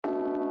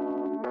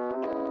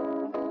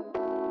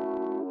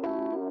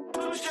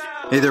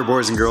Hey there,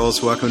 boys and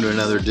girls. Welcome to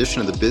another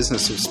edition of the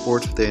Business of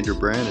Sports with Andrew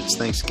Brandt. It's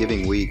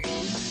Thanksgiving week.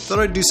 Thought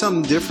I'd do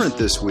something different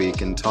this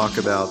week and talk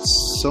about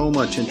so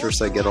much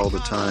interest I get all the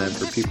time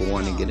for people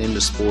wanting to get into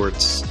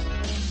sports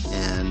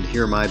and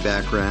hear my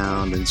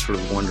background and sort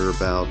of wonder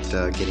about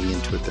getting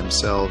into it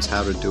themselves,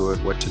 how to do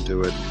it, what to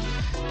do it.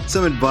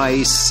 Some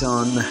advice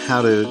on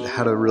how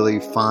to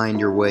really find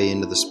your way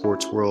into the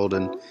sports world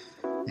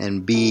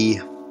and be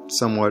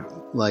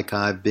somewhat like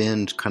I've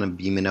been, kind of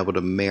being able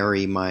to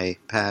marry my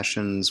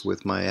passions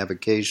with my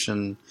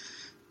avocation,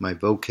 my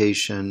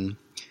vocation.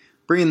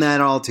 Bringing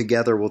that all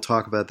together, we'll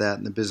talk about that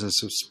in the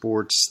Business of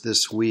Sports this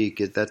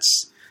week.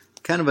 That's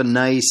kind of a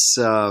nice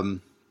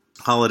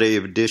holiday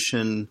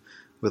edition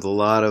with a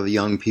lot of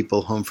young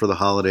people home for the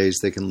holidays.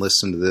 They can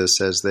listen to this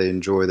as they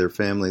enjoy their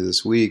family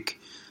this week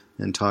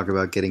and talk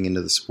about getting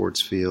into the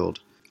sports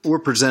field. We're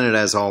presented,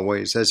 as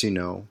always, as you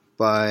know,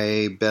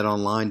 by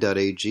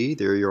betonline.ag.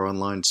 They're your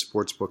online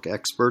sportsbook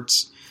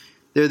experts.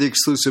 They're the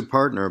exclusive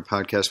partner of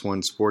Podcast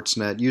One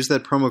Sportsnet. Use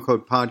that promo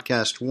code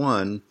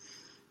Podcast1.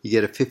 You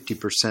get a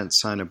 50%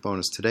 sign-up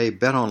bonus today.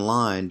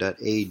 betonline.ag.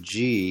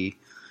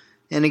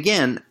 And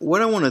again,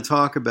 what I want to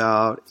talk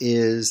about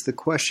is the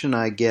question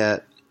I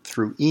get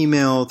through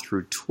email,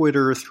 through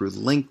Twitter, through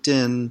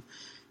LinkedIn,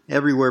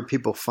 everywhere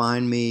people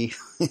find me.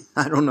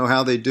 I don't know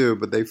how they do,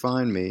 but they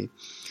find me.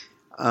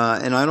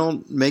 And I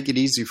don't make it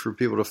easy for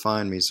people to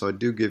find me, so I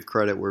do give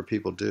credit where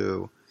people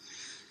do.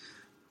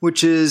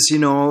 Which is,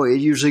 it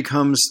usually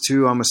comes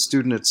to, I'm a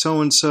student at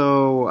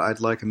so-and-so, I'd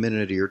like a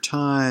minute of your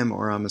time,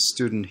 or I'm a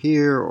student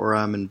here, or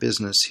I'm in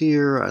business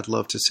here, I'd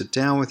love to sit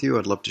down with you,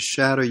 I'd love to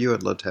shadow you,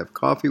 I'd love to have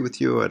coffee with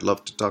you, I'd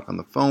love to talk on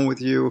the phone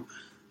with you,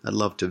 I'd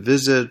love to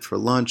visit for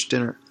lunch,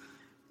 dinner.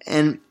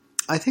 And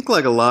I think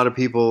like a lot of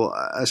people,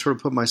 I sort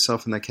of put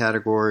myself in that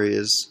category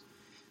as,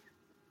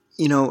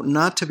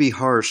 not to be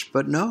harsh,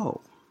 but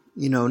no.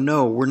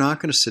 No, we're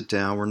not going to sit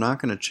down. We're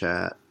not going to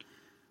chat.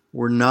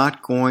 We're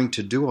not going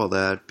to do all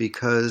that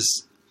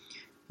because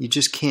you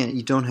just can't,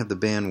 you don't have the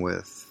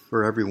bandwidth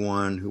for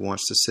everyone who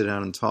wants to sit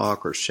down and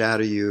talk or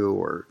shadow you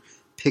or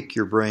pick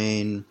your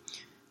brain.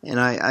 And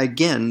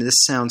again,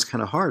 this sounds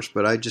kind of harsh,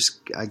 but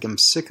I'm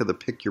sick of the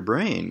pick your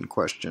brain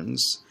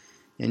questions.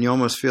 And you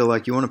almost feel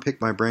like you want to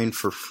pick my brain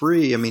for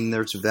free. I mean,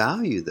 there's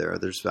value there.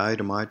 There's value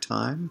to my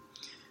time.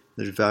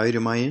 There's value to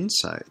my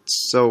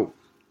insights. So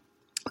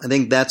I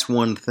think that's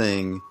one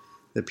thing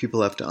that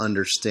people have to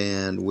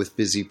understand with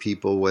busy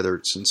people, whether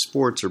it's in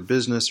sports or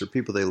business or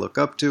people they look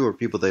up to or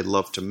people they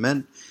love to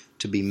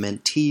be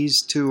mentees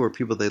to or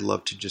people they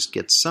love to just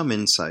get some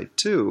insight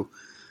to.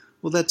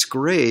 Well, that's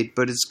great,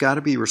 but it's got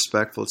to be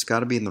respectful. It's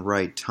got to be in the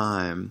right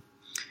time.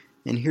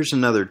 And here's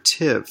another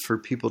tip for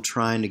people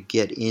trying to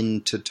get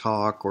into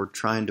talk or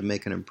trying to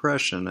make an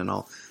impression, and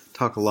I'll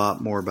talk a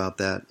lot more about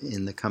that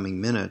in the coming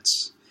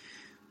minutes.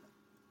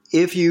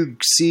 If you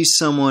see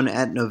someone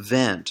at an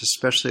event,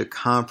 especially a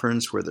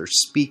conference where they're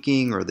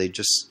speaking or they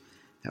just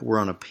were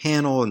on a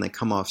panel and they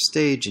come off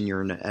stage and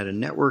you're at a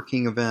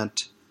networking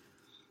event,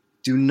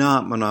 do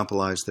not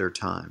monopolize their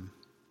time.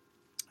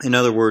 In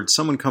other words,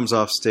 someone comes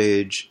off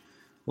stage,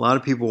 a lot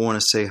of people want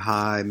to say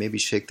hi, maybe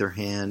shake their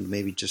hand,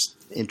 maybe just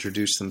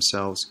introduce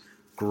themselves.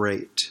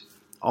 Great.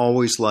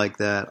 Always like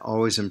that,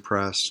 always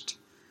impressed.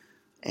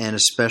 And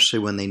especially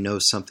when they know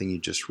something you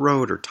just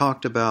wrote or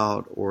talked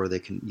about, or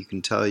you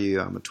can tell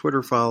you, I'm a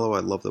Twitter follow, I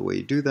love the way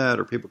you do that,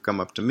 or people come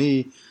up to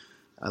me,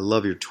 I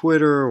love your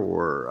Twitter,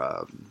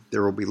 or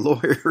there will be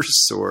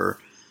lawyers, or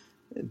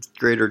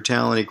greater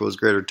talent equals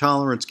greater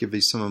tolerance, give me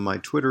some of my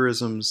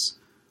Twitterisms,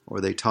 or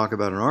they talk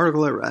about an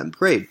article,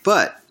 great,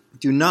 but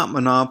do not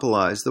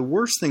monopolize. The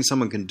worst thing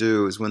someone can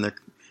do is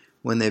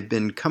when they've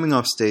been coming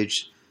off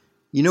stage,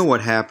 you know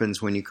what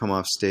happens when you come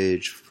off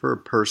stage for a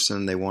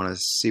person, they want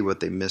to see what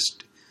they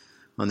missed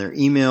on their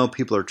email.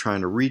 People are trying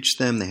to reach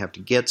them. They have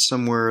to get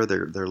somewhere.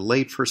 They're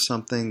late for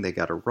something. They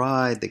got to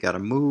ride. They got to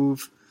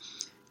move.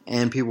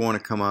 And people want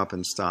to come up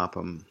and stop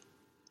them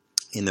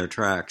in their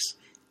tracks.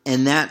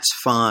 And that's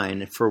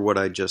fine for what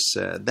I just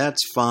said.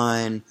 That's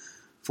fine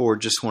for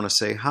just want to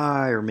say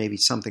hi or maybe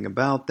something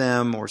about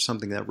them or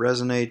something that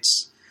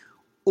resonates.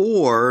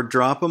 Or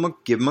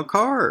give them a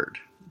card.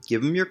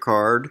 Give them your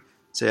card.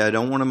 Say, I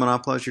don't want to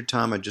monopolize your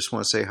time. I just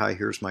want to say hi.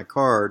 Here's my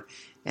card.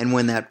 And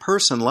when that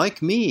person,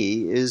 like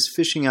me, is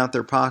fishing out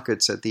their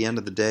pockets at the end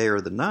of the day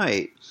or the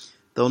night,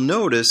 they'll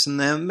notice and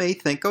they may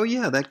think, oh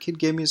yeah, that kid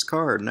gave me his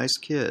card. Nice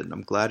kid.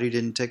 I'm glad he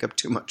didn't take up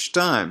too much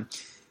time.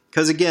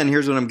 Because again,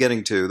 here's what I'm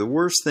getting to. The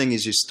worst thing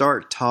is you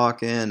start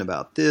talking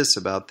about this,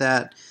 about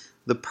that.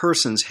 The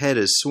person's head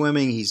is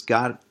swimming. He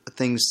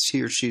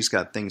or she's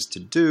got things to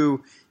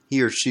do.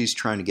 He or she's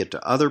trying to get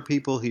to other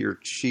people. He or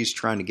she's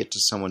trying to get to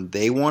someone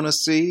they want to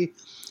see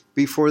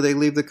before they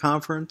leave the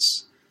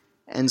conference.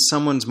 And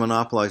someone's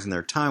monopolizing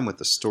their time with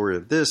the story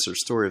of this or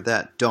story of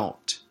that.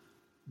 Don't.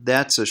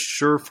 That's a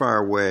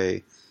surefire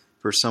way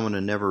for someone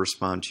to never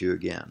respond to you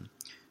again.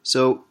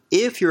 So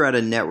if you're at a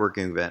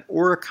networking event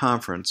or a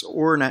conference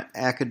or an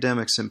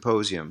academic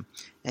symposium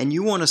and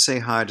you want to say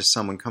hi to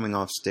someone coming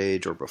off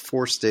stage or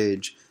before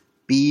stage,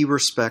 be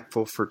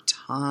respectful for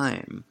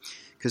time.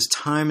 because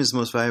time is the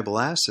most valuable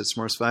asset, it's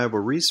the most valuable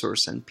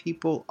resource, and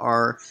people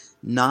are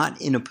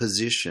not in a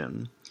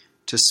position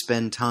to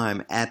spend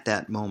time at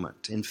that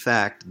moment. In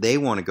fact, they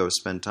want to go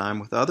spend time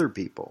with other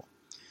people.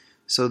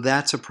 So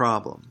that's a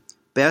problem.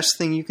 Best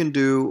thing you can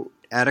do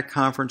at a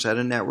conference, at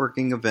a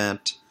networking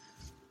event,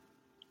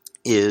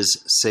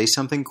 is say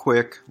something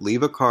quick,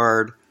 leave a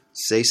card,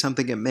 say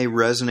something that may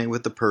resonate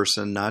with the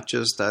person, not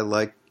just, I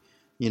like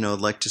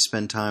to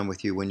spend time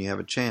with you when you have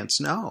a chance.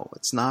 No,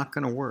 it's not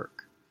going to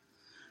work.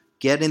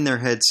 Get in their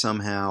head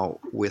somehow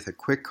with a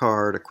quick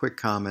card, a quick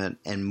comment,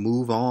 and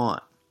move on.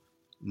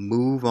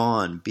 Move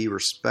on. Be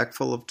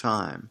respectful of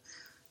time.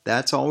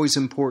 That's always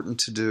important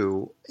to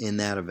do in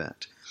that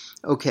event.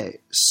 Okay,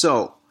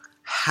 so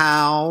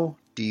how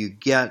do you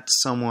get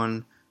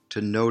someone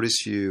to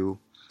notice you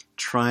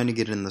trying to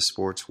get in the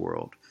sports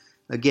world?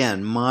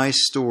 Again, my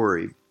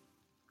story,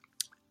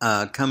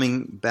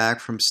 coming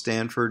back from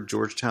Stanford,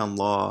 Georgetown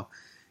Law,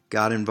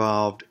 got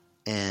involved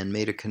and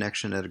made a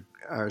connection at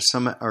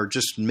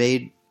just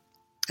made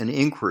an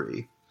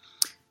inquiry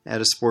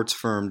at a sports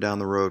firm down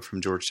the road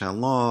from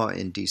Georgetown Law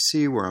in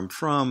D.C., where I'm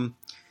from,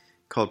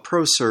 called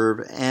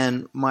ProServe.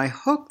 And my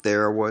hook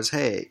there was,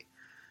 hey,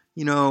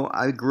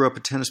 I grew up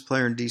a tennis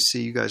player in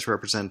D.C. You guys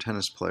represent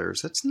tennis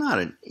players. That's not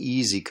an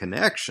easy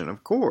connection,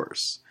 of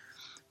course.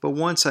 But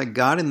once I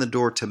got in the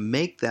door to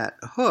make that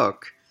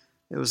hook,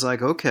 it was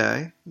like,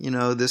 okay,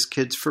 this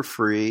kid's for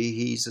free.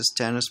 He's a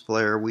tennis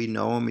player. We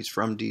know him. He's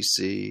from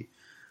D.C.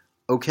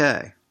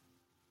 Okay.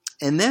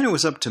 And then it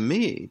was up to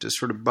me to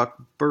sort of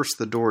burst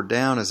the door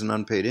down as an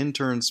unpaid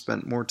intern,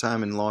 spent more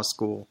time in law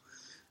school,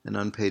 an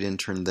unpaid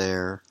intern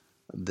there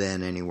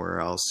than anywhere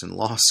else in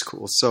law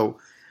school. So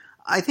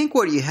I think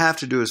what you have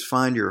to do is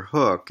find your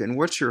hook. And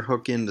what's your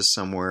hook into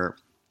somewhere?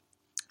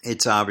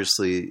 It's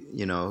obviously,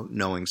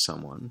 knowing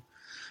someone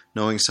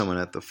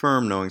at the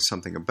firm, knowing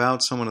something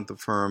about someone at the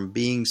firm,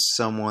 being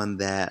someone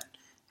that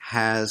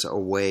has a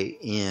way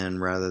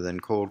in rather than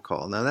cold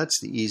call. Now, that's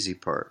the easy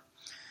part.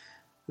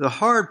 The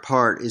hard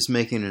part is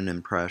making an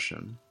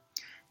impression.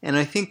 And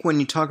I think when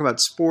you talk about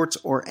sports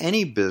or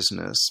any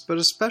business, but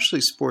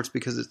especially sports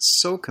because it's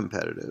so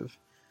competitive,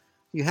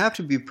 you have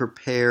to be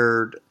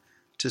prepared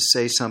to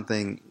say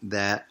something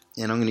that,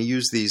 and I'm going to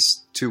use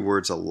these two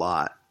words a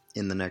lot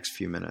in the next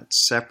few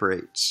minutes,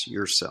 separates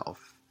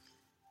yourself.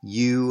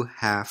 You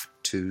have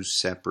to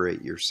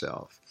separate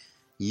yourself.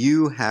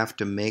 You have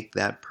to make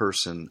that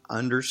person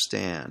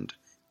understand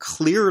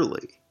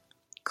clearly,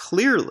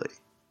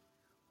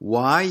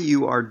 why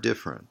you are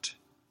different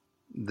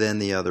than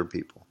the other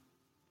people.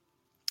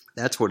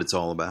 That's what it's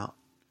all about.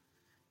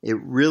 It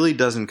really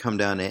doesn't come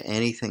down to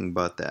anything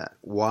but that.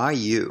 Why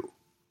you?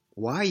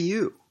 Why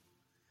you?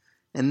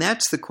 And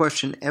that's the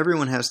question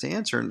everyone has to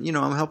answer. And,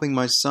 I'm helping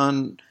my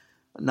son,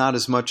 not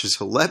as much as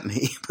he'll let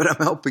me, but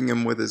I'm helping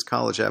him with his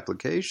college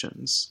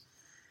applications.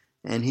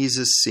 And he's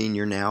a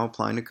senior now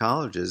applying to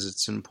colleges.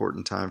 It's an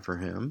important time for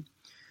him.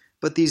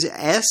 But these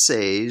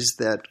essays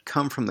that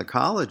come from the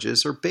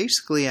colleges are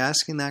basically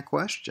asking that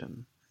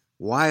question.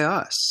 Why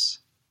us?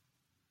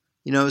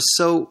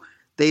 So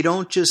they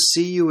don't just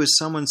see you as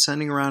someone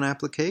sending around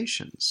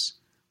applications.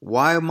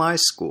 Why my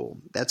school?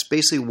 That's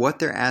basically what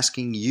they're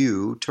asking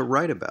you to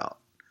write about.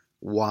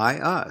 Why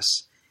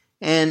us?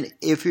 And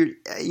if you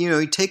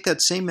take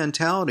that same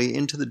mentality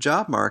into the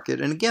job market,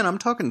 and again, I'm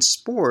talking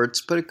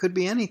sports, but it could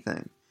be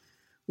anything,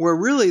 where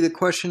really the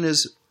question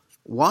is,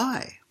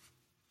 why?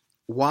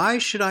 Why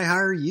should I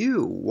hire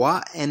you?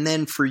 Why? And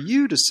then for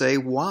you to say,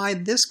 why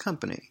this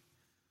company?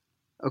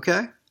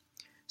 Okay?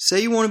 Say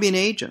you want to be an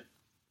agent.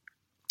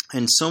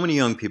 And so many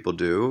young people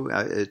do.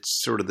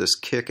 It's sort of this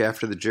kick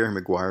after the Jerry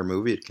Maguire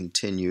movie. It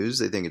continues.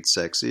 They think it's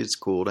sexy. It's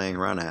cool to hang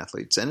around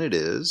athletes. And it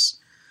is.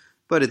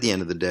 But at the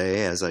end of the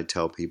day, as I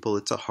tell people,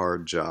 it's a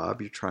hard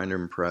job. You're trying to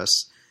impress.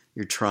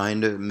 You're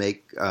trying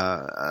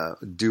to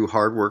do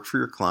hard work for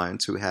your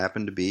clients who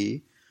happen to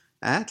be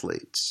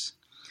athletes.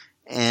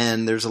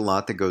 And there's a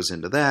lot that goes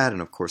into that.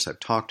 And of course, I've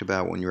talked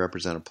about when you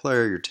represent a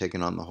player, you're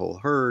taking on the whole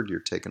herd. You're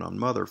taking on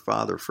mother,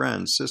 father,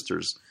 friends,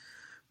 sisters,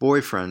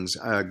 boyfriends,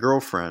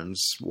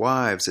 girlfriends,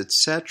 wives,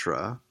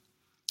 etc.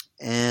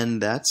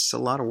 And that's a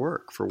lot of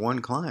work for one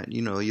client.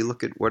 You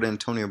look at what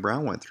Antonio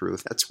Brown went through.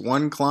 That's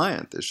one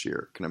client this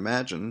year. You can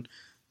imagine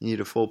you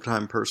need a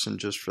full-time person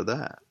just for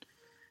that.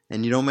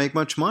 And you don't make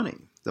much money.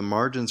 The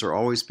margins are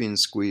always being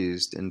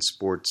squeezed in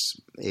sports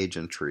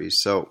agentry.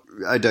 So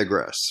I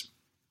digress.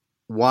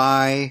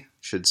 Why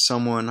should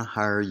someone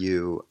hire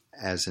you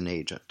as an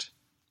agent?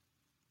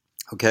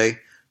 Okay,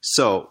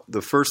 so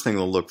the first thing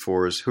they'll look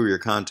for is who are your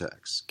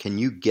contacts? Can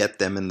you get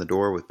them in the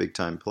door with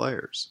big-time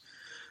players?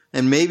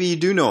 And maybe you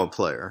do know a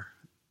player,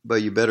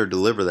 but you better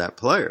deliver that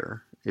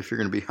player if you're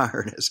going to be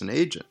hired as an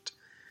agent.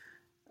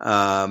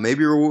 Maybe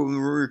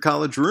you're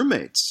college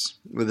roommates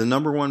with the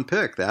number one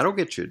pick. That'll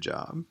get you a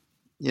job,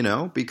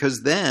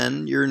 because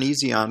then you're an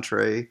easy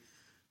entree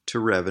to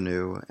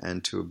revenue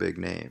and to a big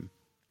name.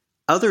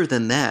 Other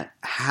than that,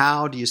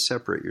 how do you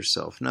separate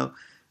yourself? Now,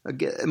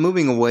 again,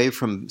 moving away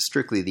from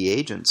strictly the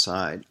agent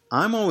side,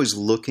 I'm always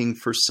looking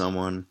for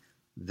someone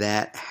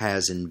that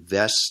has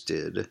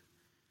invested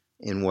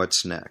in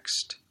what's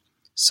next.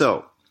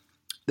 So,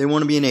 they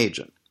want to be an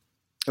agent.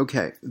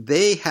 Okay,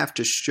 they have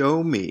to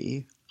show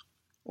me,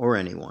 or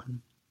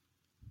anyone,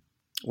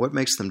 what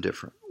makes them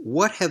different.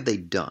 What have they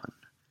done?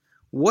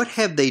 What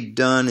have they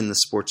done in the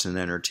sports and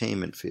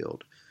entertainment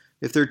field?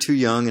 If they're too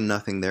young and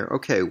nothing there,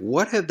 okay,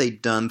 what have they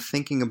done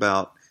thinking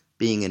about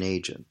being an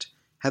agent?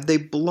 Have they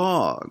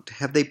blogged?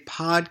 Have they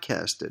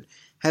podcasted?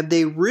 Have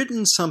they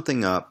written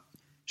something up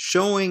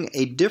showing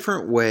a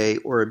different way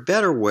or a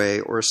better way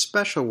or a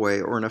special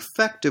way or an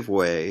effective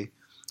way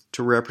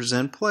to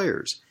represent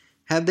players?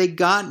 Have they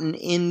gotten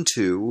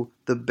into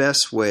the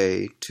best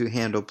way to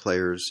handle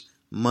players'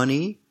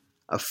 money,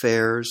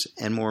 affairs,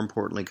 and more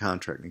importantly,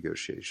 contract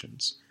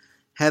negotiations?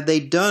 Have they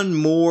done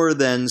more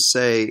than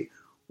say,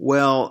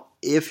 well,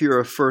 if you're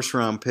a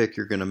first-round pick,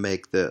 you're going to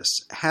make this?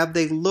 Have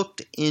they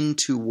looked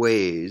into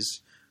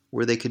ways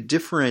where they could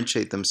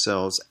differentiate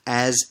themselves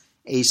as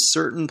a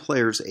certain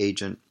player's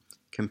agent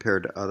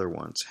compared to other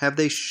ones? Have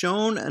they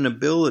shown an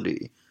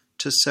ability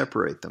to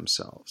separate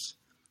themselves?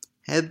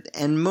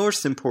 And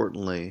most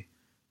importantly,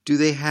 do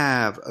they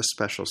have a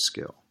special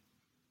skill?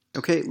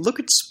 Okay, look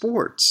at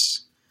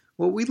sports.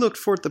 What we looked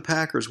for at the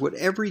Packers, what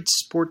every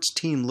sports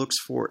team looks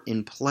for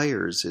in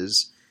players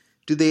is,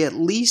 do they at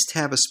least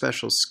have a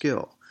special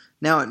skill?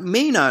 Now, it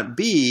may not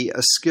be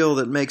a skill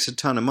that makes a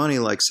ton of money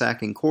like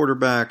sacking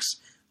quarterbacks,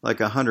 like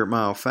a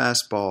 100-mile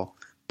fastball,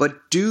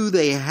 but do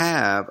they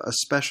have a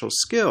special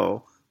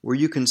skill where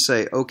you can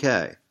say,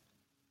 okay,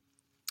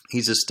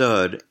 he's a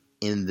stud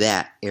in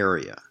that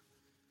area?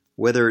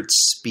 Whether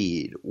it's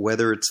speed,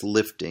 whether it's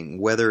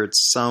lifting, whether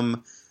it's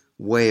some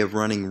way of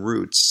running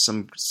routes,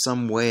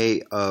 some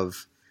way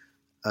of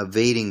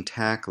evading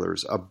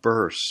tacklers, a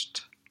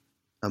burst,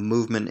 a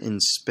movement in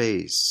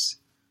space,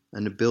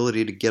 an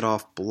ability to get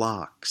off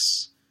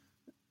blocks,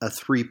 a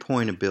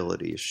three-point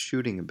ability, a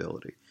shooting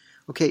ability.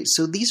 Okay,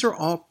 so these are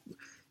all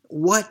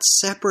what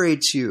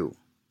separates you.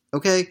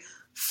 Okay,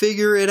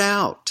 figure it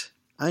out.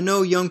 I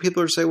know young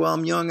people are saying, well,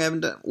 I'm young, I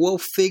haven't done. Well,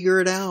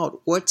 figure it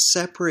out. What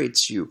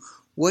separates you?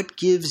 What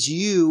gives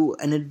you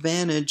an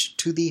advantage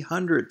to the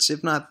hundreds,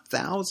 if not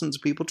thousands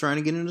of people trying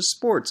to get into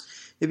sports?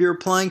 If you're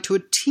applying to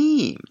a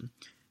team,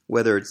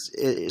 whether it's,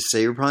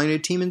 say you're applying to a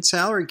team in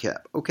salary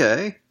cap.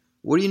 Okay,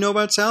 what do you know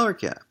about salary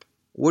cap?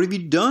 What have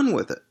you done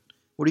with it?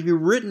 What have you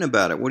written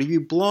about it? What have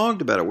you blogged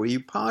about it? What have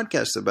you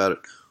podcasted about it?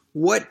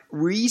 What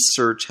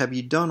research have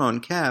you done on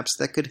caps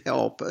that could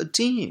help a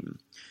team?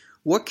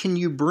 What can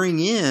you bring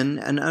in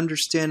an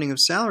understanding of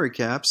salary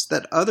caps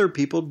that other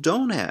people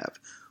don't have?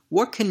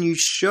 What can you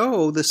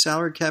show the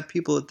salary cap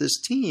people at this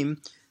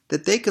team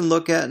that they can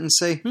look at and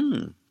say,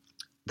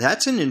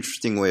 that's an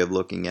interesting way of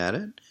looking at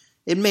it.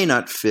 It may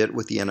not fit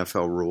with the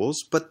NFL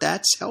rules, but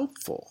that's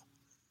helpful.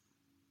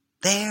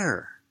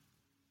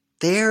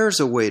 There's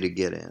a way to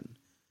get in.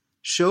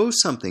 Show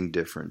something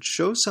different.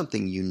 Show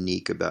something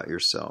unique about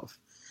yourself.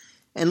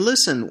 And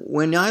listen,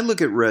 when I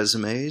look at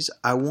resumes,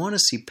 I want to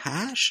see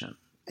passion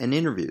and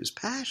interviews.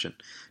 Passion.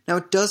 Now,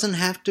 it doesn't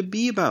have to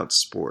be about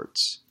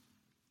sports.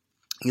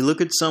 You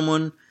look at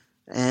someone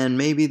and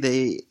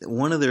maybe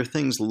one of their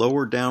things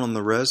lower down on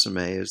the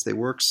resume is they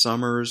work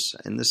summers,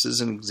 and this is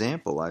an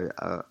example,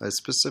 a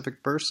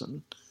specific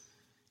person,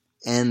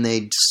 and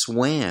they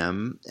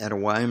swam at a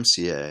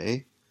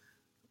YMCA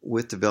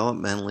with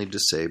developmentally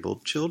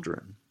disabled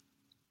children.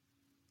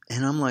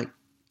 And I'm like,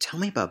 tell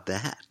me about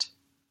that.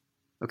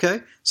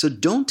 Okay? So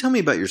don't tell me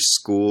about your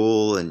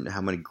school and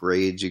how many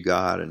grades you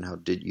got and how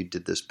you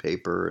did this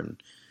paper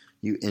and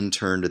you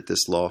interned at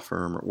this law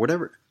firm or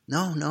whatever.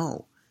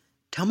 No.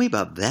 Tell me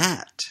about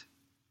that.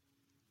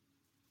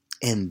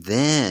 And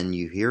then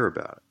you hear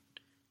about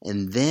it.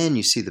 And then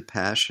you see the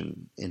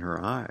passion in her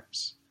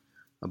eyes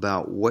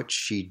about what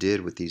she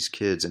did with these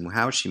kids and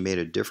how she made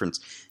a difference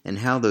and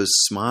how those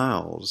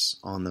smiles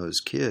on those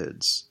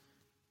kids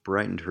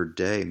brightened her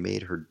day,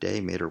 made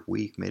her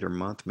week, made her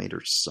month, made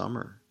her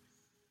summer.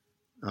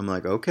 I'm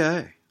like,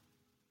 okay,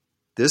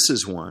 this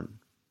is one.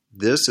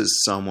 This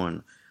is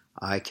someone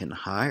I can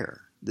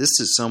hire. This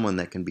is someone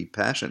that can be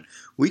passionate.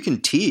 We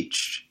can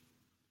teach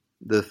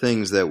the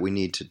things that we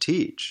need to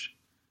teach,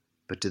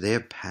 but do they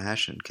have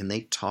passion? Can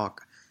they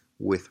talk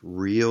with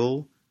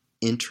real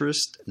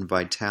interest and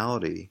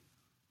vitality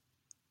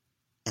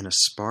and a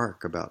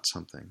spark about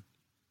something?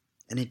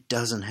 And it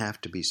doesn't have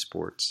to be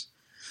sports.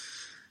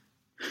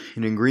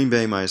 And in Green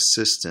Bay, my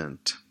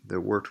assistant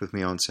that worked with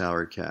me on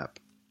salary cap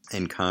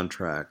and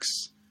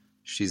contracts,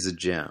 she's a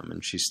gem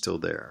and she's still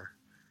there.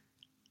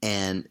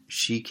 And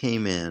she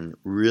came in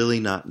really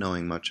not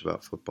knowing much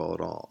about football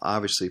at all.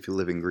 Obviously, if you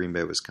live in Green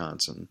Bay,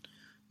 Wisconsin,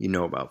 you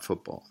know about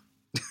football.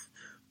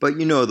 But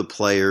you know the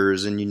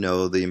players and you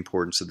know the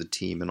importance of the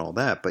team and all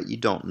that, but you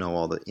don't know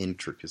all the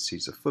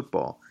intricacies of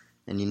football.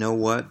 And you know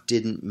what?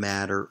 Didn't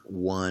matter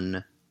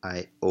one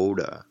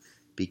iota,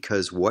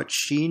 because what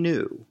she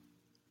knew,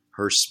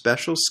 her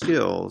special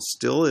skill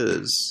still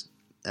is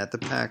at the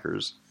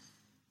Packers,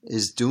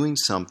 is doing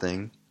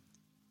something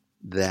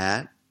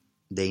that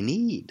they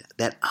need,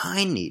 that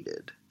I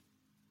needed,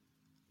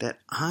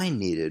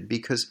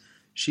 because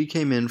she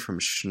came in from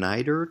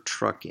Schneider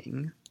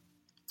Trucking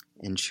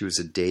and she was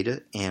a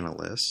data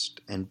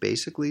analyst, and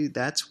basically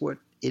that's what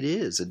it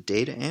is, a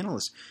data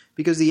analyst,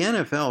 because the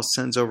NFL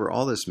sends over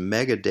all this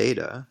mega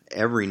data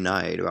every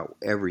night about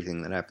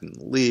everything that happened in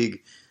the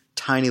league,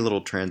 tiny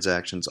little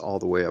transactions all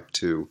the way up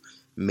to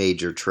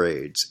major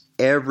trades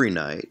every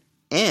night,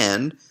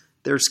 and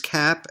there's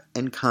cap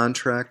and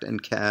contract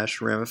and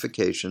cash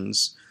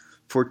ramifications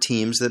for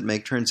teams that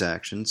make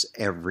transactions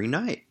every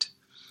night.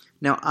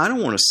 Now, I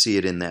don't want to see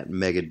it in that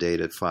mega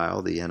data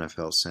file the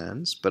NFL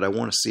sends, but I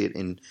want to see it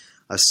in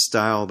a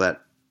style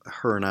that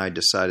her and I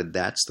decided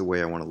that's the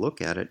way I want to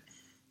look at it.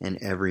 And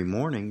every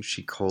morning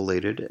she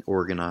collated,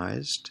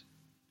 organized,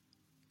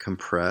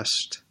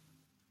 compressed,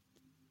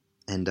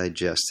 and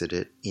digested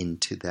it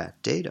into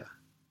that data.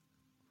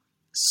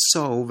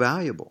 So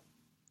valuable.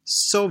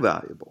 So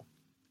valuable.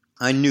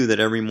 I knew that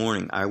every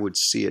morning I would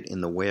see it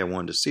in the way I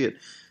wanted to see it.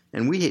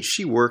 And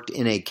she worked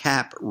in a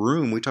cap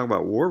room. We talk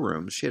about war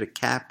rooms. She had a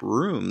cap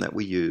room that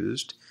we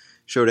used.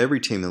 Showed every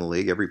team in the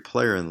league, every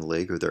player in the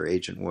league, who their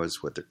agent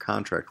was, what their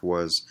contract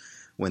was,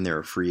 when they're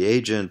a free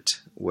agent,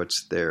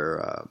 what's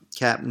their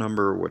cap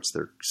number, what's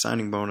their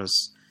signing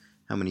bonus,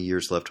 how many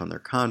years left on their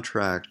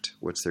contract,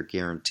 what's their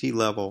guarantee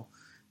level.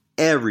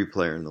 Every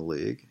player in the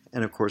league.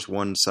 And, of course,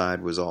 one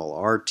side was all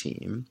our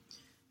team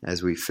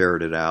as we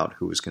ferreted out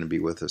who was going to be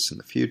with us in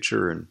the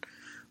future and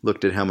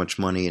looked at how much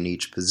money in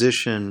each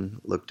position,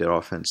 looked at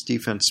offense,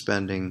 defense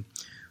spending,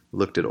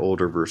 looked at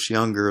older versus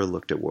younger,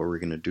 looked at what we're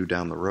going to do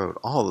down the road,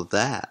 all of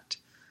that.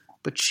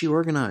 But she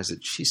organized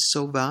it. She's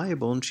so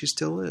valuable, and she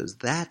still is.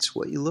 That's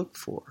what you look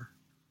for.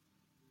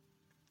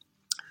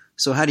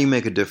 So how do you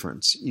make a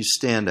difference? You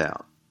stand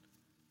out.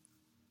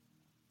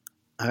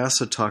 I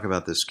also talk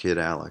about this kid,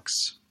 Alex.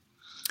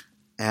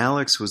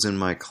 Alex was in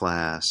my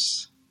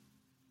class.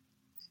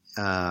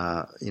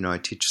 I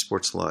teach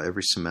sports law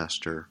every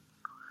semester.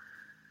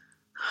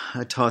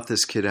 I taught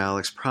this kid,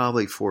 Alex,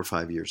 probably 4 or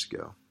 5 years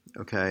ago.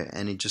 Okay,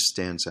 and he just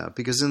stands out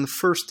because in the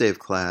first day of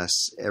class,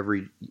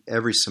 every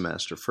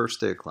semester,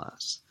 first day of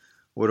class,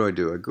 what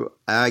do?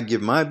 I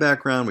give my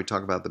background. We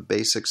talk about the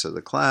basics of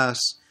the class,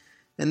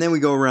 and then we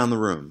go around the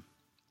room.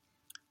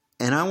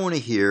 And I want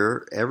to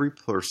hear every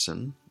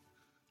person,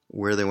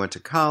 where they went to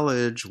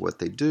college, what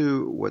they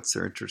do, what's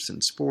their interest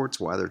in sports,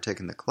 why they're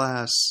taking the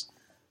class,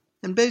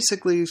 and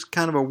basically it's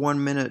kind of a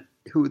 1 minute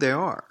who they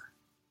are.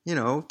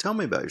 Tell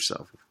me about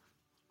yourself.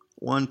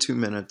 1-2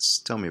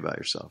 minutes, tell me about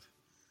yourself.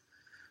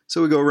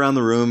 So we go around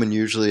the room, and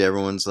usually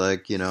everyone's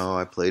like,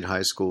 I played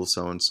high school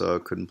so-and-so,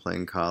 couldn't play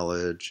in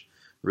college,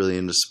 really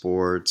into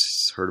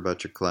sports, heard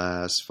about your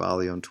class,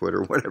 follow you on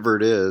Twitter, whatever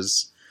it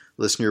is,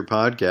 listen to your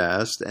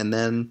podcast, and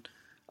then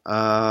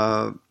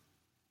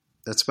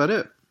that's about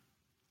it.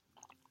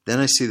 Then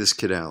I see this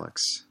kid,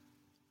 Alex.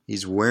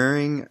 He's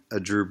wearing a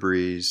Drew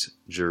Brees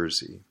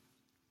jersey,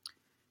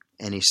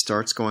 and he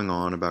starts going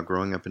on about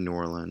growing up in New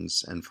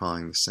Orleans and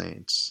following the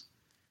Saints.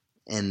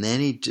 And then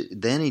he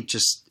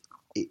just...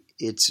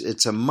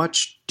 It's a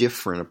much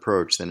different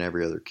approach than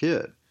every other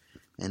kid.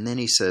 And then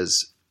he says,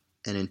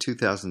 and in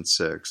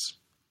 2006,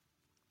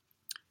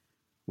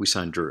 we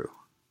signed Drew.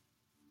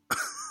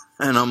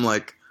 And I'm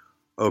like,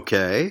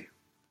 okay.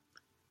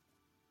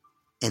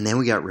 And then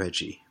we got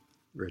Reggie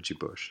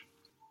Bush.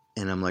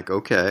 And I'm like,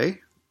 okay.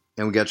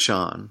 And we got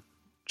Sean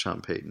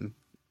Payton,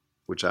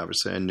 which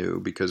obviously I knew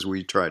because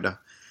we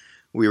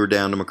were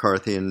down to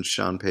McCarthy and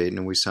Sean Payton,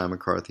 and we signed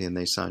McCarthy and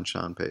they signed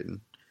Sean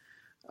Payton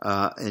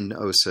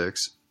in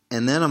 06.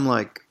 And then I'm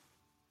like,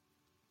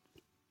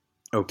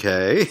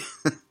 okay.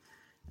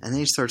 And then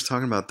he starts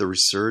talking about the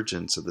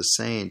resurgence of the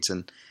Saints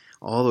and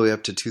all the way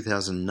up to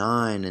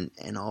 2009.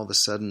 And all of a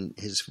sudden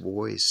his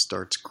voice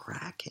starts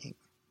cracking.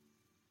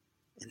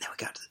 And then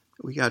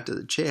we got to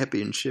the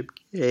championship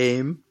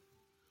game.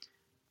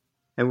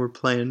 And we're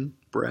playing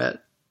Brett,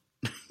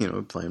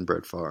 playing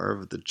Brett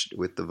Favre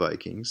with the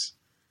Vikings.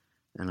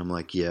 And I'm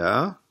like,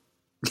 yeah.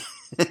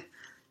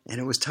 And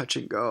it was touch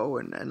and go,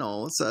 and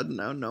all of a sudden,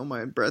 I don't know,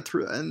 my breath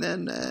through, and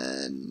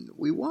then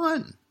we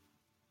won.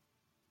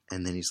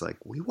 And then he's like,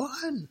 we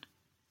won.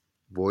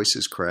 Voice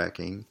is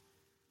cracking.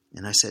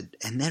 And I said,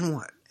 and then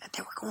what? And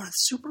then we're going to the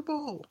Super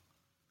Bowl.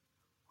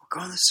 We're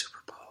going to the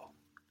Super Bowl.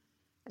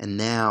 And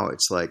now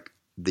it's like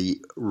the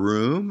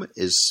room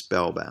is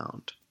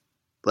spellbound.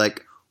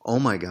 Like, oh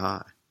my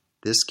God,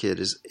 this kid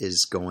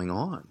is going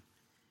on.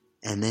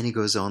 And then he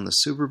goes on the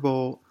Super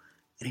Bowl,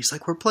 and he's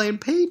like, we're playing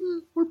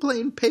Peyton. We're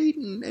playing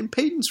Peyton. And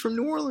Peyton's from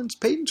New Orleans.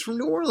 Peyton's from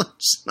New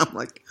Orleans. And I'm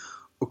like,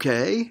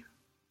 okay.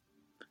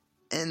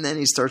 And then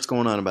he starts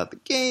going on about the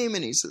game.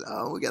 And he says,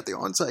 oh, we got the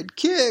onside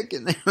kick.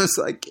 And it was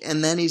like,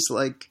 and then he's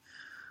like,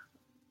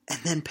 and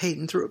then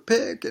Peyton threw a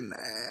pick. And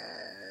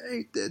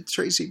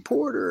Tracy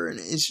Porter.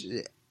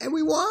 And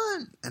we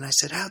won. And I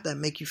said, how'd that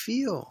make you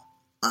feel?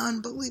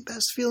 Unbelievable.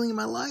 Best feeling in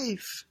my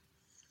life.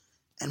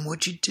 And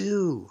what'd you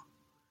do?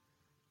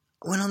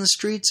 Went on the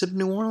streets of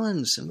New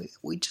Orleans, and it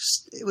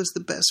was the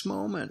best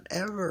moment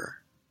ever.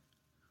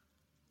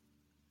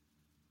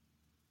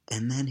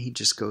 And then he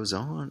just goes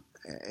on.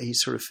 He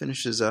sort of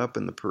finishes up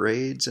in the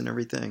parades and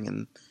everything,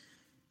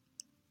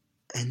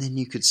 and then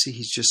you could see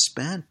he's just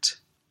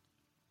spent.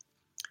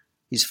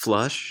 He's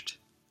flushed.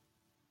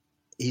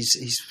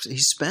 He's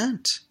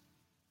spent.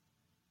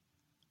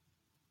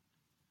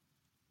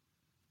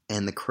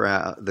 And the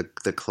crowd,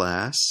 the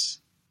class,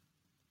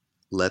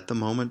 let the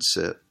moment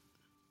sit,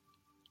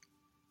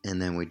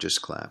 and then we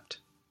just clapped.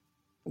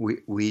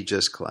 We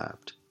just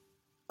clapped.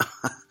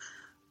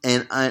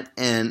 And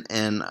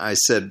I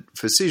said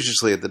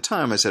facetiously at the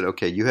time, I said,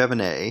 okay, you have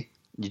an A.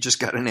 You just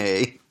got an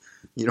A.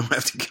 You don't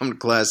have to come to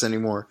class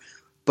anymore.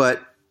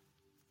 But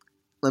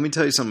let me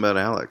tell you something about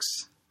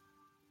Alex.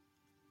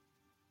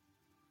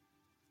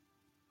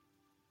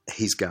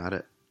 He's got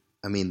it.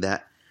 I mean,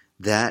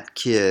 that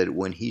kid,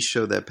 when he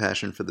showed that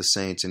passion for the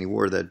Saints and he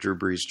wore that Drew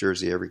Brees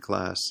jersey every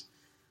class,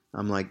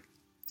 I'm like,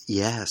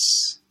 yes,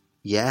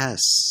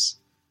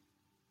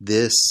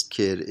 this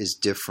kid is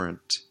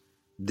different.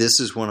 This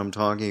is what I'm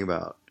talking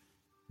about.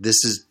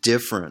 This is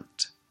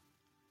different.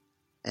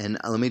 And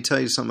let me tell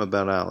you something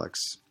about Alex.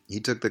 He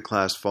took the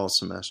class fall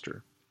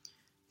semester.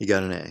 He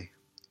got an A.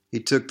 He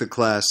took the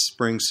class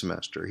spring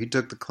semester. He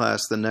took the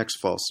class the next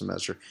fall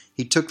semester.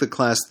 He took the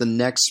class the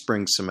next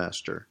spring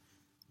semester.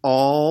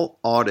 All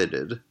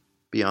audited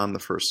beyond the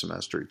first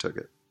semester he took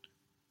it.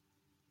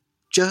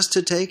 Just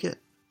to take it.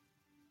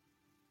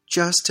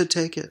 Just to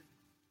take it.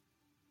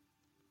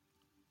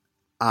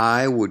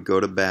 I would go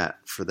to bat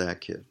for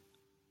that kid.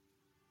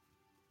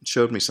 It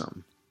showed me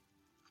something.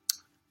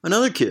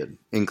 Another kid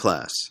in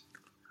class.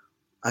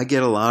 I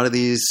get a lot of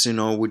these,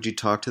 would you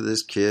talk to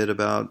this kid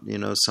about,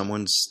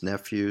 someone's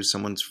nephew,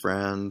 someone's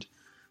friend,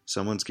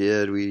 someone's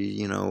kid?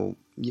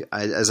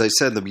 As I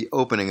said in the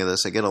opening of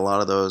this, I get a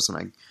lot of those, and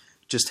I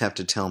just have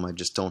to tell them I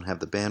just don't have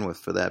the bandwidth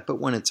for that. But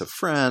when it's a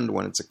friend,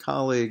 when it's a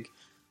colleague,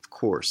 of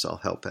course I'll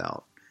help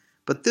out.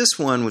 But this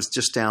one was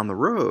just down the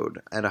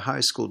road, at a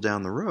high school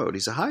down the road.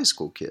 He's a high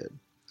school kid.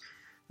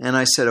 And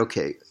I said,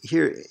 okay,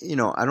 here,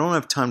 I don't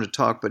have time to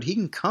talk, but he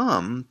can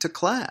come to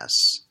class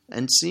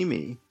and see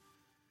me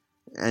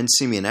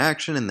in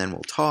action, and then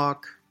we'll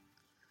talk.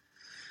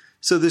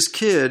 So this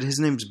kid, his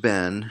name's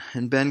Ben,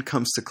 and Ben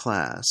comes to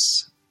class,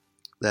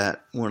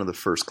 that one of the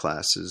first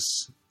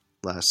classes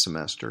last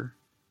semester,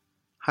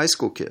 high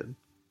school kid.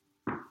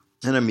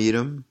 And I meet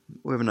him,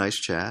 we have a nice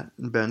chat,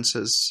 and Ben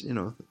says,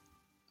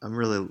 I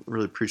really,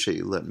 really appreciate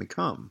you letting me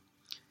come.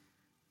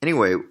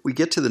 Anyway, we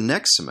get to the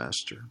next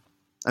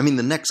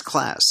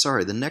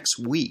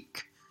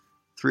week,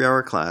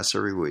 3-hour class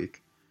every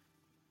week.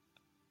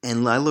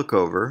 And I look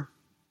over,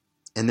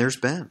 and there's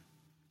Ben.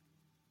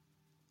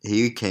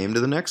 He came to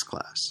the next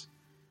class.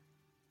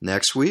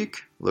 Next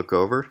week, look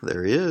over,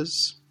 there he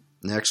is.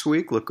 Next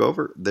week, look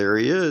over, there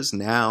he is.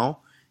 Now,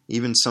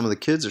 even some of the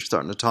kids are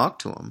starting to talk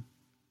to him.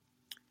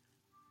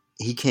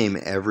 He came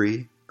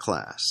every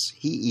class.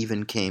 He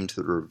even came to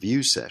the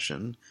review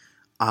session.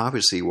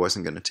 Obviously, he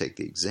wasn't going to take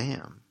the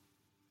exam.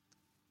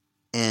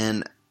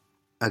 And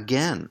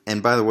again,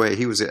 and by the way,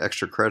 he was an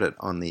extra credit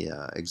on the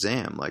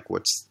exam. Like,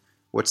 what's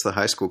the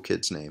high school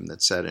kid's name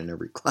that sat in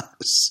every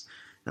class?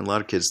 And a lot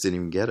of kids didn't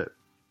even get it.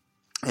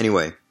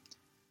 Anyway,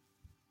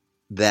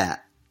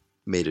 that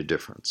made a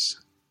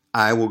difference.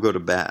 I will go to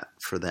bat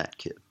for that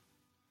kid.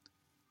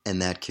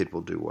 And that kid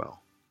will do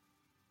well.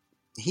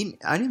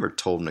 I never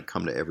told him to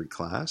come to every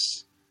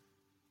class.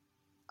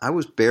 I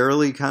was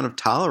barely kind of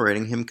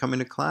tolerating him coming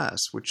to class,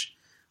 which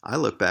I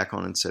look back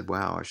on and said,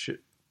 wow, I should,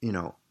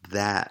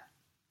 that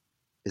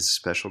is a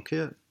special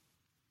kid.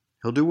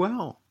 He'll do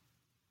well.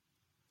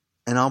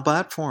 And I'll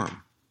bat for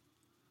him.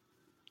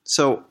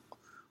 So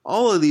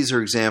all of these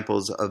are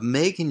examples of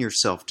making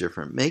yourself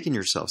different, making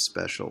yourself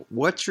special.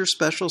 What's your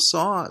special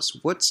sauce?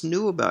 What's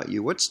new about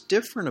you? What's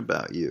different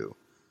about you?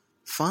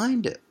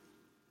 Find it.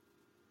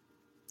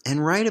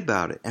 And write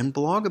about it and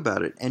blog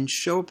about it and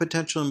show a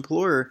potential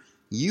employer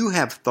you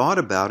have thought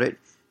about it.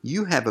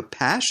 You have a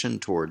passion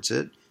towards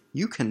it.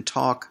 You can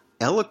talk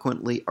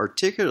eloquently,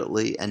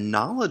 articulately, and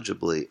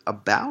knowledgeably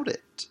about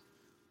it.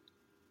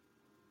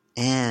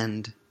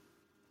 And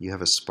you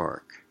have a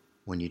spark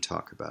when you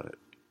talk about it.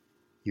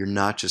 You're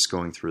not just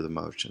going through the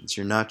motions.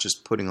 You're not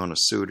just putting on a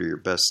suit or your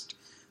best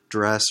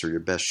dress or your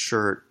best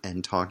shirt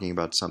and talking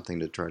about something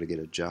to try to get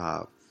a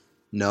job.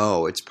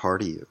 No, it's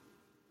part of you.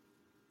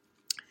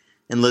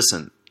 And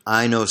listen,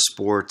 I know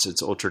sports,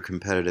 it's ultra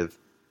competitive.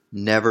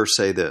 Never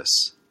say this.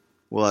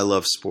 Well, I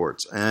love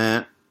sports.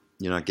 You're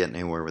not getting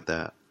anywhere with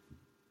that.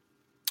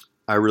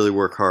 I really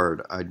work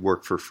hard. I'd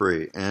work for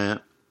free.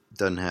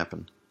 Doesn't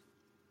happen.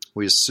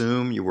 We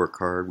assume you work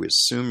hard. We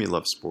assume you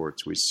love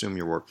sports. We assume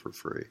you work for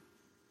free.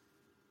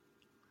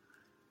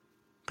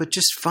 But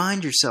just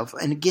find yourself.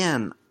 And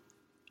again,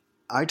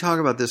 I talk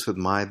about this with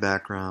my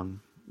background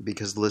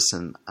because,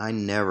 listen, I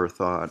never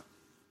thought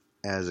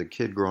as a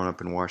kid growing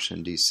up in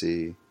Washington,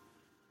 D.C.,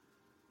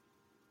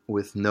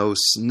 with no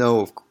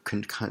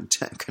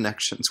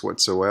connections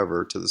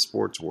whatsoever to the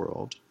sports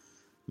world.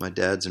 My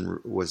dad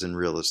was in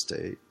real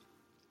estate.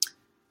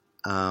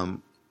 I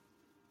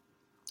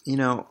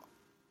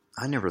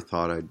never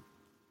thought I'd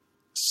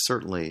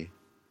certainly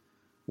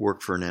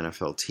work for an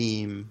NFL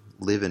team,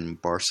 live in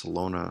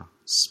Barcelona,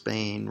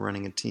 Spain,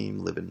 running a team,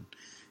 live in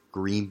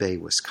Green Bay,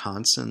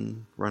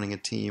 Wisconsin, running a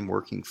team,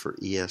 working for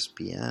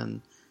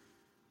ESPN.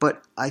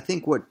 But I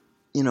think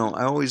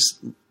I always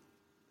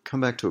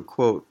come back to a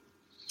quote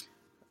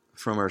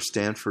from our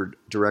Stanford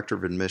director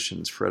of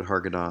admissions, Fred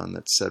Hargadon,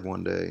 that said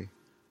one day,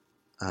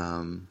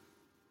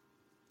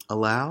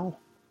 allow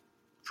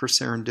for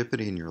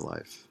serendipity in your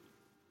life.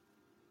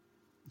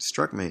 It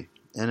struck me,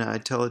 and I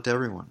tell it to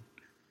everyone.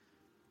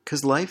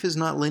 Because life is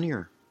not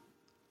linear.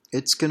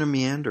 It's going to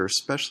meander,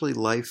 especially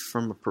life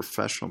from a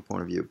professional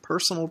point of view.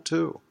 Personal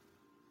too.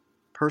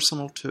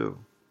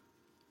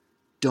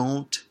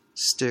 Don't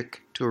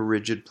stick to a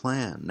rigid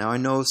plan. Now, I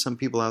know some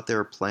people out there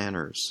are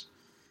planners.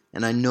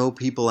 And I know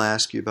people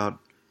ask you about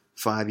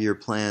 5-year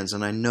plans.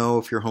 And I know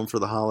if you're home for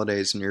the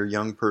holidays and you're a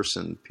young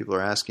person, people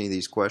are asking you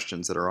these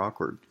questions that are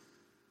awkward.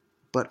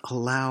 But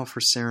allow for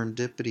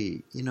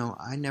serendipity.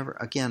 I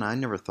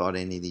never thought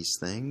any of these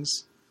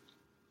things.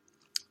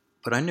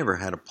 But I never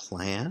had a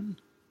plan.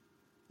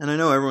 And I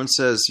know everyone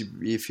says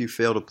if you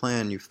fail to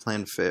plan, you've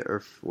planned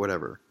or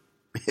whatever.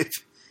 If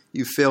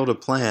you fail to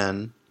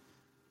plan,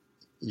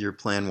 your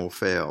plan will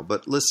fail.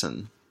 But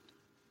listen,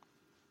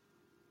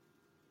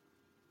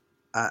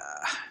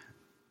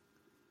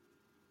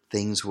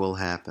 things will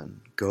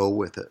happen. Go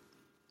with it.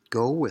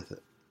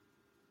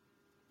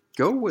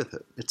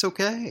 It's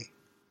okay.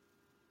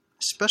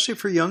 Especially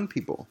for young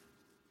people.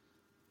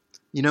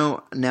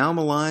 Now I'm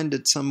aligned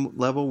at some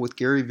level with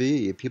Gary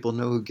Vee. People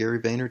know who Gary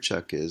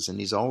Vaynerchuk is, and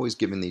he's always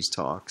giving these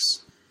talks.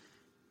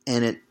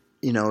 And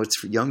it's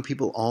for young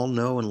people all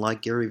know and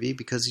like Gary Vee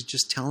because he's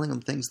just telling them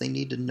things they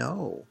need to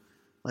know.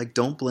 Like,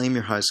 don't blame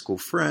your high school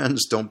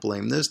friends. Don't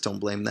blame this. Don't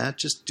blame that.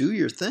 Just do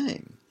your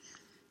thing.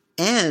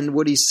 And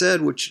what he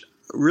said, which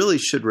really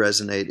should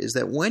resonate, is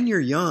that when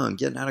you're young,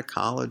 getting out of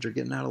college or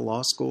getting out of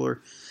law school,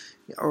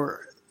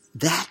 or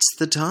that's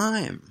the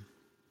time.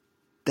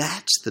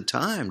 That's the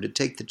time to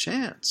take the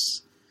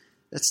chance.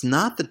 That's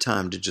not the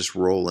time to just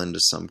roll into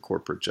some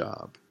corporate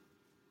job.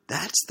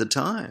 That's the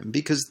time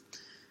because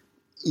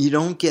you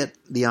don't get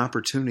the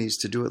opportunities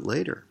to do it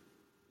later.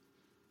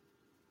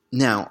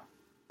 Now,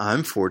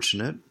 I'm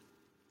fortunate.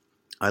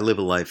 I live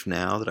a life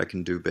now that I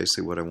can do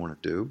basically what I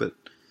want to do, but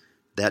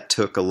that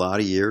took a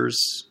lot of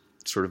years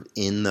sort of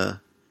in the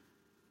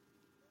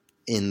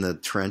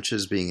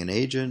trenches being an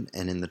agent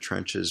and in the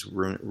trenches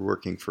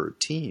working for a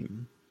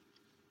team,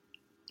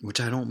 which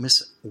I don't miss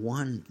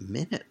 1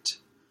 minute.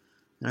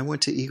 And I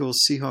went to Eagles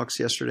Seahawks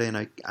yesterday, and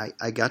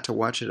I got to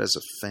watch it as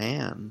a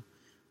fan.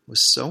 It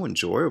was so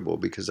enjoyable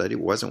because I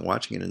wasn't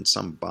watching it in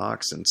some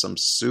box in some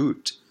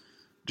suit,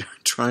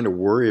 trying to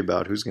worry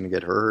about who's going to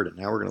get hurt and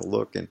how we're going to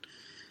look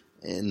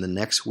in the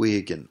next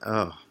week. And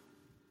I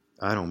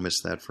don't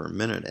miss that for a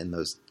minute. And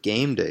those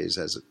game days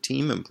as a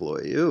team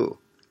employee,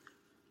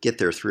 get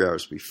there 3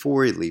 hours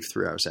before, you leave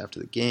 3 hours after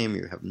the game,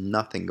 you have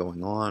nothing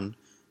going on,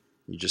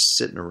 you're just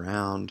sitting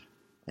around.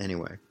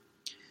 Anyway,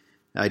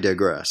 I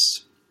digress.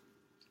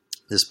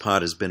 This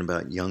pod has been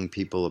about young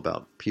people,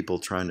 about people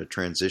trying to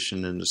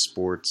transition into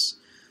sports.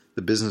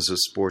 The business of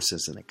sports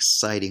is an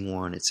exciting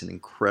one. It's an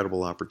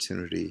incredible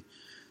opportunity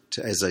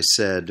to, as I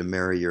said, to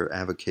marry your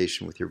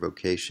avocation with your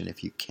vocation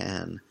if you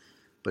can.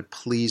 But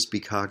please be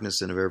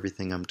cognizant of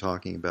everything I'm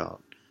talking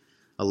about.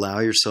 Allow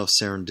yourself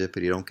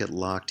serendipity. Don't get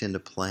locked into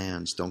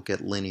plans. Don't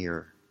get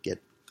linear.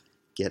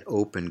 Get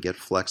open, get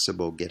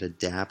flexible, get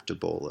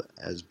adaptable.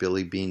 As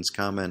Billy Bean's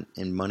comment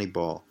in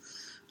Moneyball,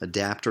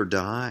 adapt or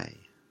die.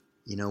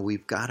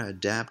 We've got to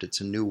adapt. It's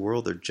a new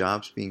world. There are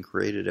jobs being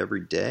created every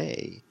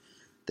day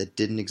that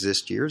didn't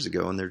exist years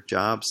ago, and there are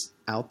jobs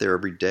out there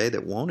every day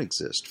that won't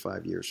exist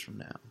 5 years from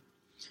now.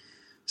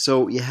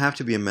 So you have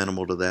to be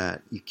amenable to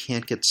that. You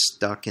can't get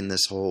stuck in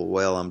this whole,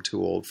 well, I'm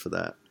too old for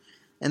that.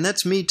 And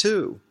that's me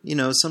too.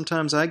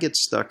 Sometimes I get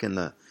stuck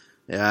in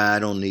I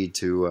don't need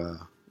to,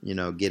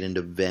 get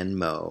into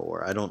Venmo,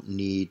 or I don't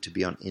need to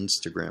be on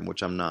Instagram,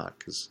 which I'm not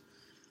because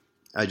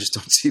I just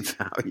don't see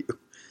value.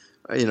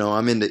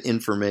 I'm into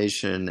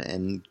information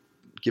and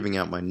giving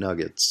out my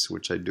nuggets,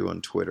 which I do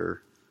on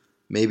Twitter.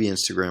 Maybe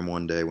Instagram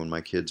one day when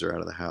my kids are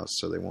out of the house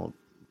so they won't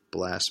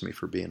blast me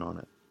for being on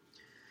it.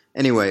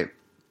 Anyway,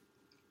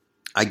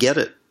 I get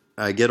it.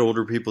 I get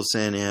older people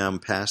saying, yeah, I'm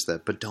past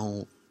that. But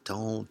don't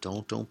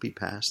be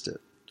past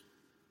it.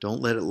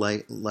 Don't let it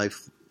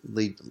life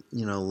lead,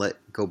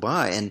 let go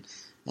by and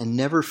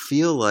never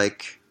feel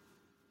like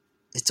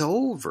it's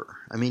over.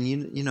 I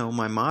mean,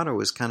 my motto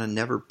is kind of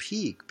never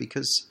peak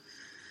because,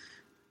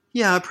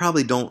 yeah, I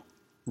probably don't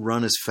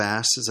run as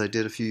fast as I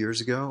did a few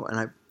years ago.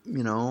 And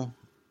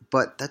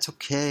but that's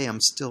okay.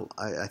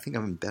 I think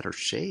I'm in better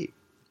shape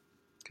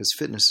because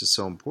fitness is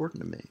so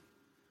important to me.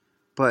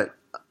 But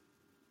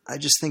I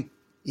just think,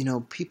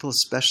 people,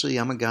 especially,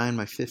 I'm a guy in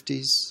my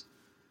 50s.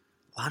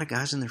 A lot of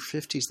guys in their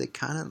 50s, they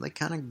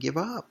kind of give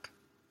up.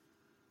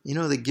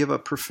 They give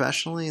up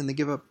professionally and they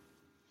give up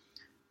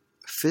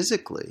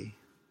physically.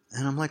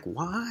 And I'm like,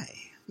 why?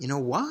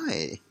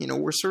 Why?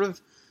 We're sort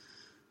of,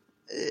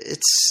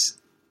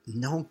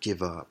 don't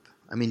give up.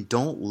 I mean,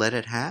 don't let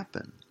it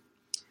happen.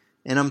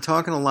 And I'm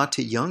talking a lot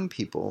to young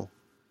people,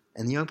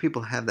 and young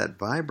people have that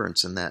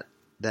vibrance and that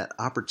that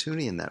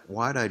opportunity and that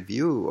wide-eyed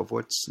view of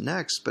what's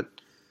next. But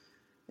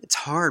it's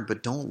hard,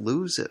 but don't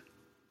lose it.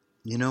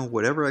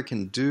 Whatever I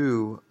can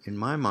do in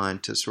my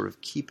mind to sort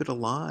of keep it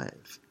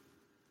alive.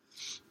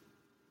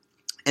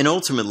 And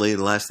ultimately,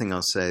 the last thing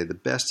I'll say, the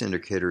best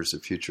indicators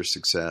of future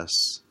success,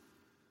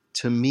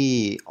 to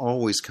me,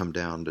 always come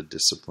down to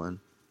discipline.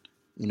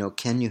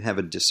 Can you have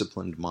a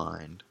disciplined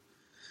mind?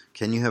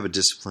 Can you have a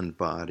disciplined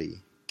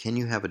body? Can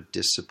you have a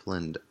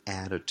disciplined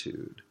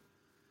attitude?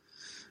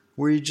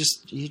 Where you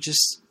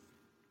just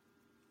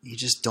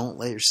don't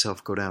let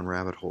yourself go down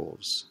rabbit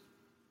holes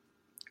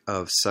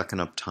of sucking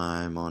up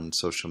time on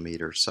social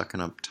media, or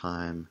sucking up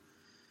time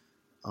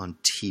on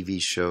TV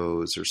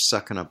shows, or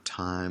sucking up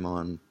time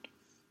on,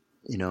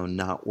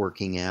 not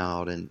working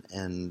out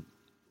and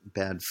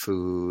bad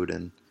food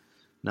and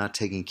not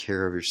taking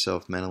care of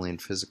yourself mentally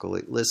and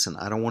physically. Listen,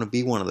 I don't want to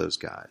be one of those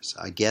guys.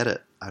 I get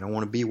it. I don't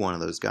want to be one of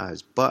those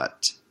guys.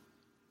 But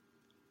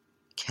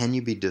can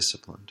you be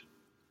disciplined?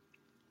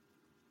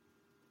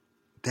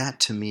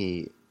 That, to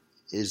me,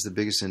 is the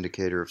biggest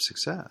indicator of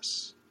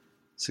success.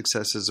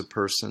 Success as a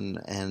person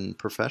and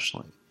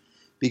professionally.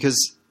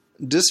 Because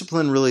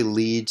discipline really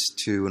leads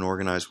to an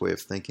organized way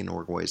of thinking,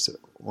 or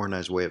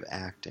organized way of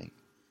acting.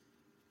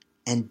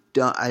 And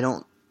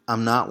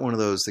I'm not one of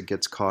those that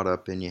gets caught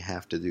up in you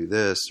have to do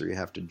this, or you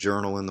have to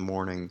journal in the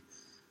morning,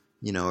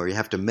 or you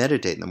have to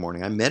meditate in the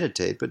morning. I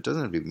meditate, but it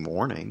doesn't have to be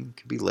morning.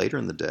 It could be later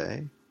in the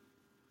day.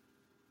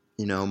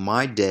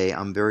 My day,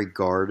 I'm very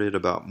guarded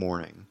about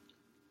morning,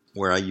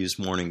 where I use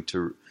morning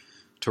to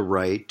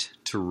write,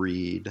 to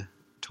read,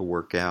 to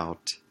work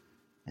out,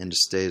 and to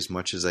stay as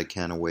much as I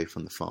can away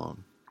from the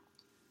phone,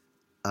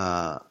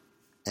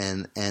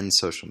 and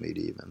social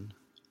media even.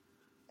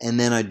 And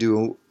then I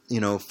do,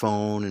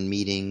 phone and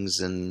meetings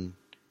and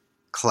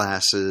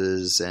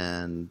classes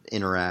and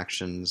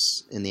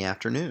interactions in the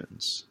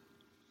afternoons.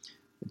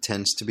 It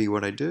tends to be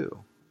what I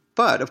do.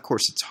 But, of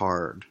course, it's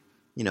hard.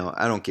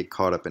 I don't get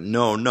caught up in,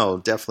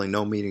 definitely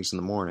no meetings in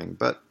the morning.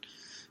 But,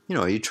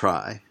 you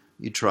try.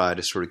 You try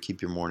to sort of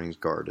keep your mornings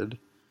guarded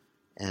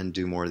and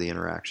do more of the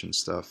interaction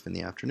stuff in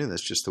the afternoon.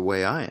 That's just the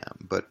way I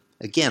am. But,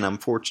 again, I'm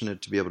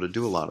fortunate to be able to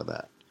do a lot of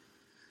that.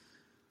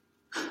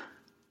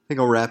 I think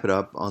I'll wrap it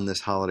up on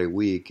this holiday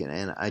week.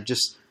 And I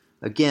just,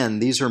 again,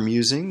 these are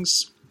musings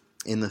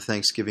in the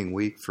Thanksgiving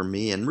week for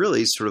me, and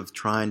really sort of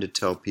trying to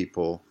tell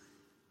people,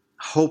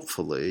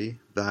 hopefully,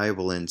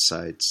 valuable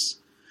insights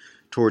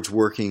towards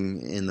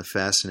working in the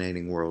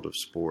fascinating world of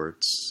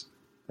sports.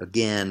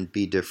 Again,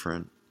 be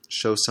different.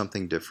 Show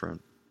something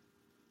different.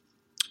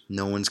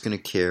 No one's going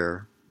to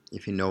care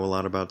if you know a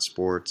lot about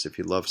sports, if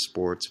you love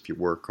sports, if you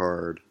work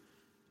hard.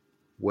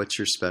 What's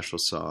your special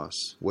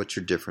sauce? What's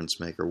your difference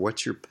maker?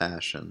 What's your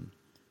passion?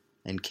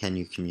 And can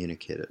you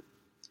communicate it?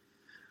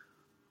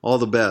 All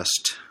the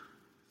best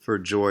for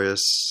a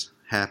joyous,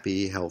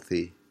 happy,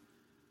 healthy,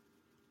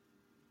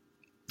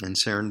 and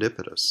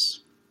serendipitous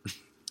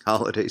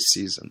holiday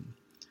season.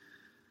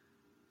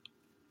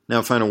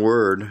 Now, final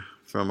word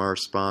from our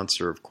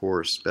sponsor, of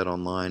course, Bet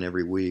Online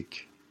every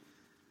week.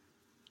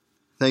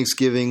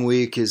 Thanksgiving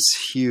week is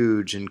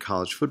huge in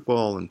college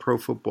football and pro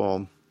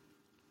football.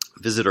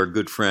 Visit our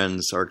good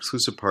friends, our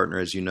exclusive partner,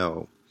 as you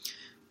know,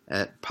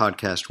 at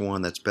Podcast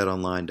One. That's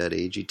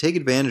betonline.ag. Take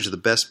advantage of the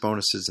best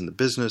bonuses in the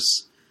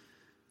business.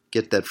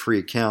 Get that free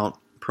account.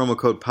 Promo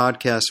code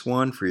Podcast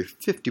One for your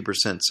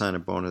 50%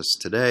 sign-up bonus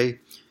today.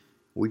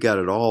 We got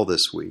it all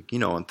this week.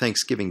 On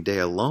Thanksgiving Day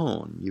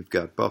alone, you've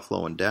got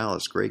Buffalo and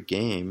Dallas. Great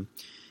game.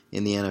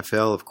 In the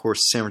NFL, of course,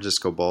 San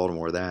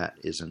Francisco-Baltimore. That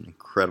is an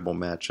incredible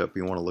matchup.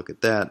 You want to look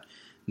at that.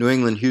 New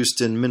England,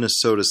 Houston,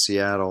 Minnesota,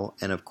 Seattle.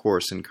 And, of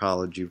course, in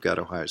college, you've got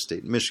Ohio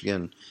State,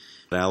 Michigan,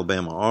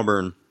 Alabama,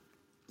 Auburn,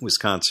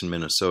 Wisconsin,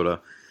 Minnesota.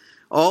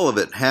 All of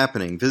it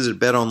happening. Visit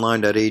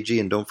betonline.ag,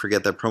 and don't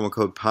forget that promo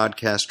code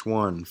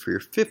Podcast1 for your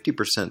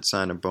 50%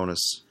 sign-up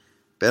bonus.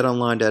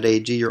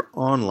 BetOnline.ag, your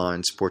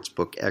online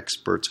sportsbook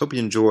experts. Hope you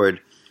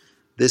enjoyed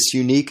this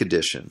unique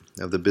edition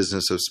of the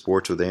Business of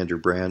Sports with Andrew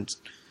Brandt.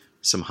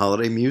 Some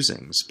holiday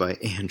musings by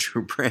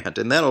Andrew Brandt.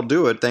 And that'll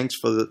do it. Thanks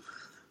for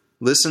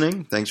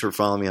listening. Thanks for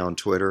following me on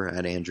Twitter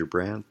at Andrew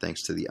Brandt.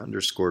 Thanks to the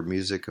underscored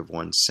music of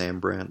one Sam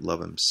Brandt.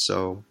 Love him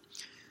so.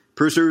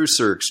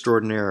 Producer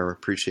extraordinaire.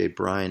 Appreciate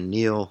Brian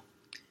Neal.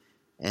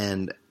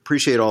 And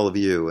appreciate all of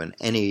you, and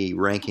any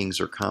rankings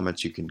or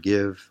comments you can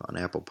give on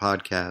Apple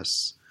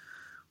Podcasts,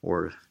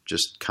 or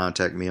just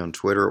contact me on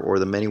Twitter, or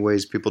the many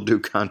ways people do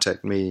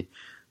contact me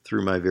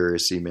through my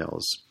various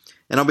emails.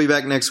 And I'll be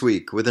back next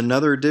week with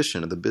another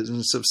edition of the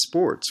Business of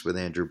Sports with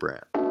Andrew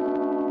Brandt.